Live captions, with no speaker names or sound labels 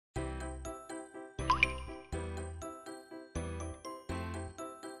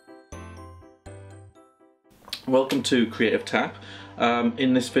Welcome to Creative Tap.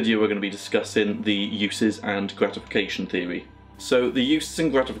 In this video we're going to be discussing the uses and gratification theory. So the uses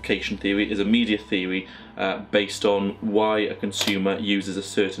and gratification theory is a media theory based on why a consumer uses a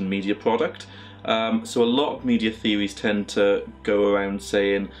certain media product. So a lot of media theories tend to go around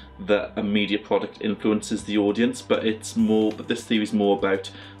saying that a media product influences the audience, but this theory is more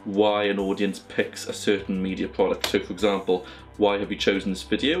about why an audience picks a certain media product. So for example, why have you chosen this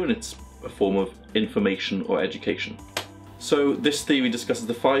video? And it's a form of information or education. So this theory discusses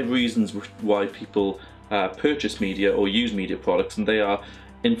the 5 reasons why people purchase media or use media products, and they are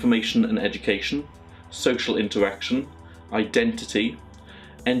information and education, social interaction, identity,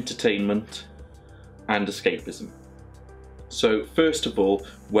 entertainment, and escapism. So first of all,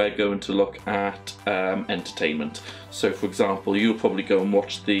 we're going to look at entertainment. So for example, you'll probably go and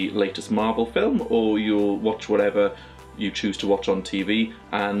watch the latest Marvel film, or you'll watch whatever you choose to watch on TV,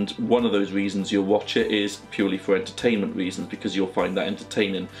 and one of those reasons you'll watch it is purely for entertainment reasons, because you'll find that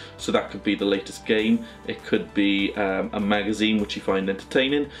entertaining. So that could be the latest game, it could be a magazine which you find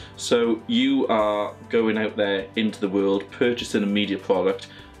entertaining. So you are going out there into the world purchasing a media product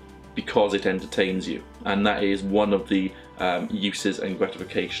because it entertains you, and that is one of the uses and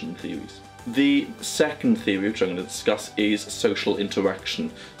gratification theories. The second theory which I'm going to discuss is social interaction.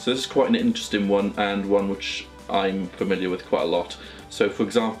 So this is quite an interesting one, and one which I'm familiar with quite a lot. So for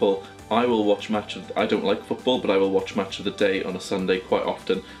example, I don't like football, but I will watch Match of the Day on a Sunday quite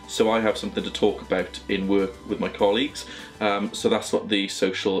often, so I have something to talk about in work with my colleagues. So that's what the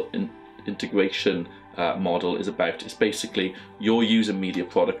social integration model is about. It's basically you're using media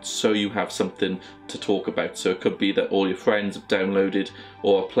products so you have something to talk about. So it could be that all your friends have downloaded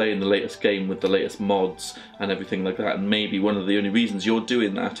or are playing the latest game with the latest mods and everything like that, and maybe one of the only reasons you're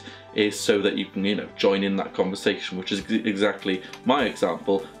doing that is so that you can, join in that conversation, which is exactly my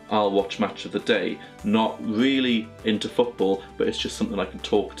example. I'll watch Match of the Day, not really into football, but it's just something I can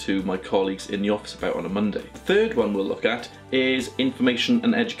talk to my colleagues in the office about on a Monday. The third one we'll look at is information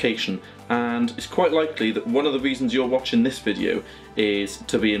and education, and it's quite likely that one of the reasons you're watching this video is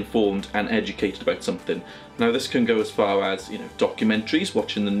to be informed and educated about something. Now this can go as far as documentaries,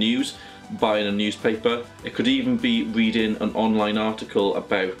 watching the news, buying a newspaper. It could even be reading an online article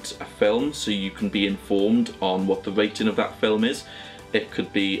about a film so you can be informed on what the rating of that film is. It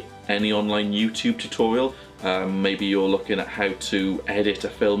could be any online YouTube tutorial. Maybe you're looking at how to edit a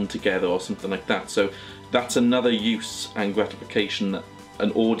film together or something like that. So that's another use and gratification that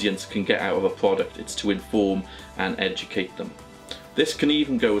an audience can get out of a product. It's to inform and educate them. This can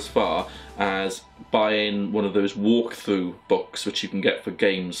even go as far as buying one of those walkthrough books which you can get for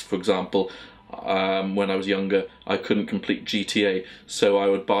games. For example, when I was younger, I couldn't complete GTA, so I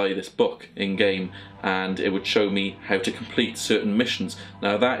would buy this book in game and it would show me how to complete certain missions.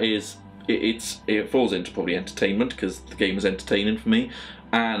 Now that is, it falls into probably entertainment, because the game is entertaining for me,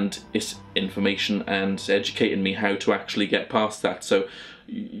 and it's information and educating me how to actually get past that. So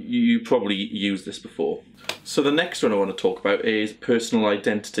you probably used this before. So the next one I want to talk about is personal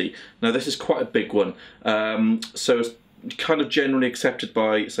identity. Now this is quite a big one. So it's kind of generally accepted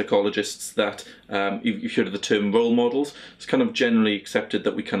by psychologists that you've heard of the term role models. It's kind of generally accepted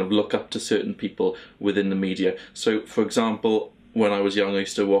that we kind of look up to certain people within the media. So for example, when I was young, I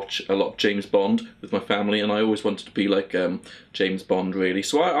used to watch a lot of James Bond with my family, and I always wanted to be like James Bond, really.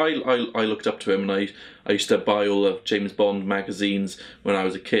 So I looked up to him, and I used to buy all of James Bond magazines when I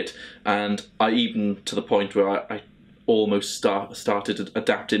was a kid, and I even to the point where I almost started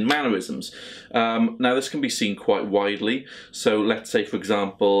adapting mannerisms. Now this can be seen quite widely. So let's say, for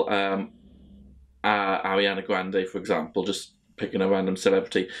example, Ariana Grande, for example, just picking a random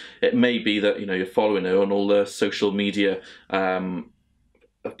celebrity. It may be that you're following her on all the social media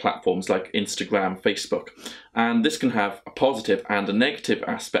platforms like Instagram, Facebook, and this can have a positive and a negative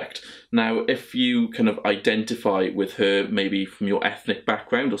aspect. Now if you kind of identify with her, maybe from your ethnic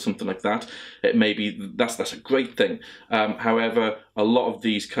background or something like that, it may be that's a great thing. However, a lot of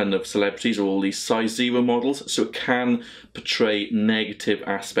these kind of celebrities are all these size 0 models, so it can portray negative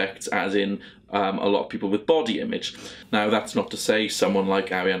aspects, as in a lot of people with body image. Now that's not to say someone like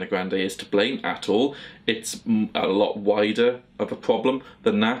Ariana Grande is to blame at all. It's a lot wider of a problem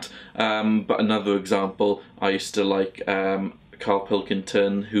than that. But another example, I used to like Carl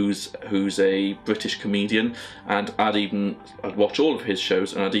Pilkington, who's a British comedian, and I'd watch all of his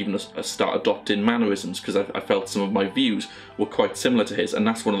shows, and I'd even start adopting mannerisms, because I felt some of my views were quite similar to his, and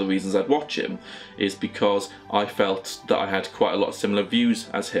that's one of the reasons I'd watch him, is because I felt that I had quite a lot of similar views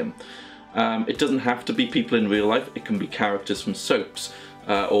as him. It doesn't have to be people in real life, it can be characters from soaps.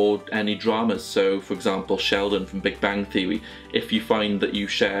 or any dramas. So for example, Sheldon from Big Bang Theory, if you find that you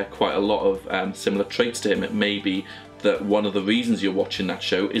share quite a lot of similar traits to him, it may be that one of the reasons you're watching that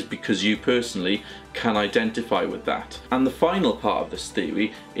show is because you personally can identify with that. And the final part of this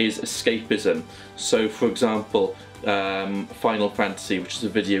theory is escapism. So for example, Final Fantasy, which is a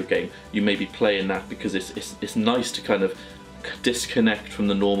video game, you may be playing that because it's nice to kind of disconnect from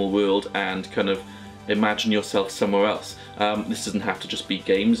the normal world and kind of imagine yourself somewhere else. This doesn't have to just be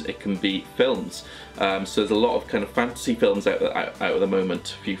games, it can be films. So there's a lot of kind of fantasy films out at the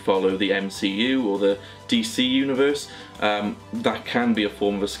moment. If you follow the MCU or the DC universe, that can be a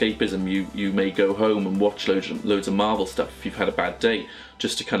form of escapism. You may go home and watch loads of Marvel stuff if you've had a bad day,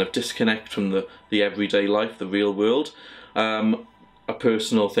 just to kind of disconnect from the everyday life, the real world. A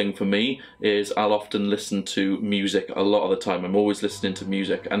personal thing for me is I'll often listen to music a lot of the time. I'm always listening to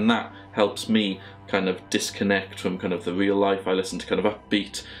music, and that helps me kind of disconnect from kind of the real life. I listen to kind of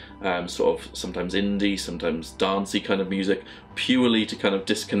upbeat, sort of sometimes indie, sometimes dancey kind of music, purely to kind of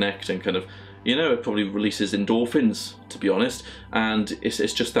disconnect and kind of, you know, it probably releases endorphins, to be honest, and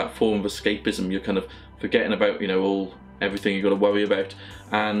it's just that form of escapism. You're kind of forgetting about, you know, everything you've got to worry about,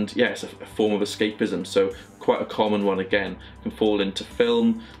 and yeah, it's a form of escapism. So quite a common one again, can fall into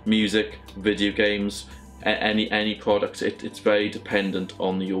film, music, video games, any product. It's very dependent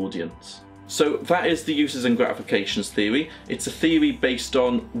on the audience. So that is the uses and gratifications theory. It's a theory based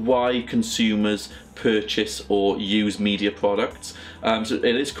on why consumers purchase or use media products. So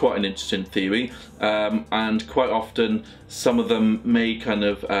it is quite an interesting theory, and quite often some of them may kind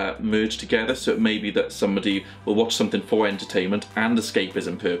of merge together. So it may be that somebody will watch something for entertainment and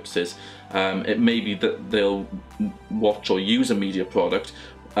escapism purposes. It may be that they'll watch or use a media product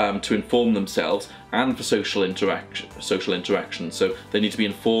to inform themselves and for social interaction. So they need to be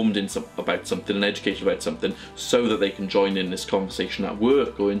informed about something and educated about something so that they can join in this conversation at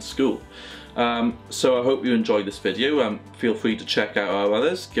work or in school. So I hope you enjoyed this video. Feel free to check out our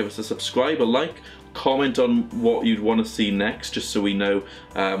others, give us a subscribe, a like, comment on what you'd want to see next, just so we know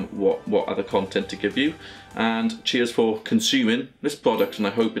what other content to give you. And cheers for consuming this product, and I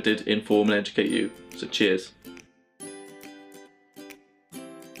hope it did inform and educate you. So cheers.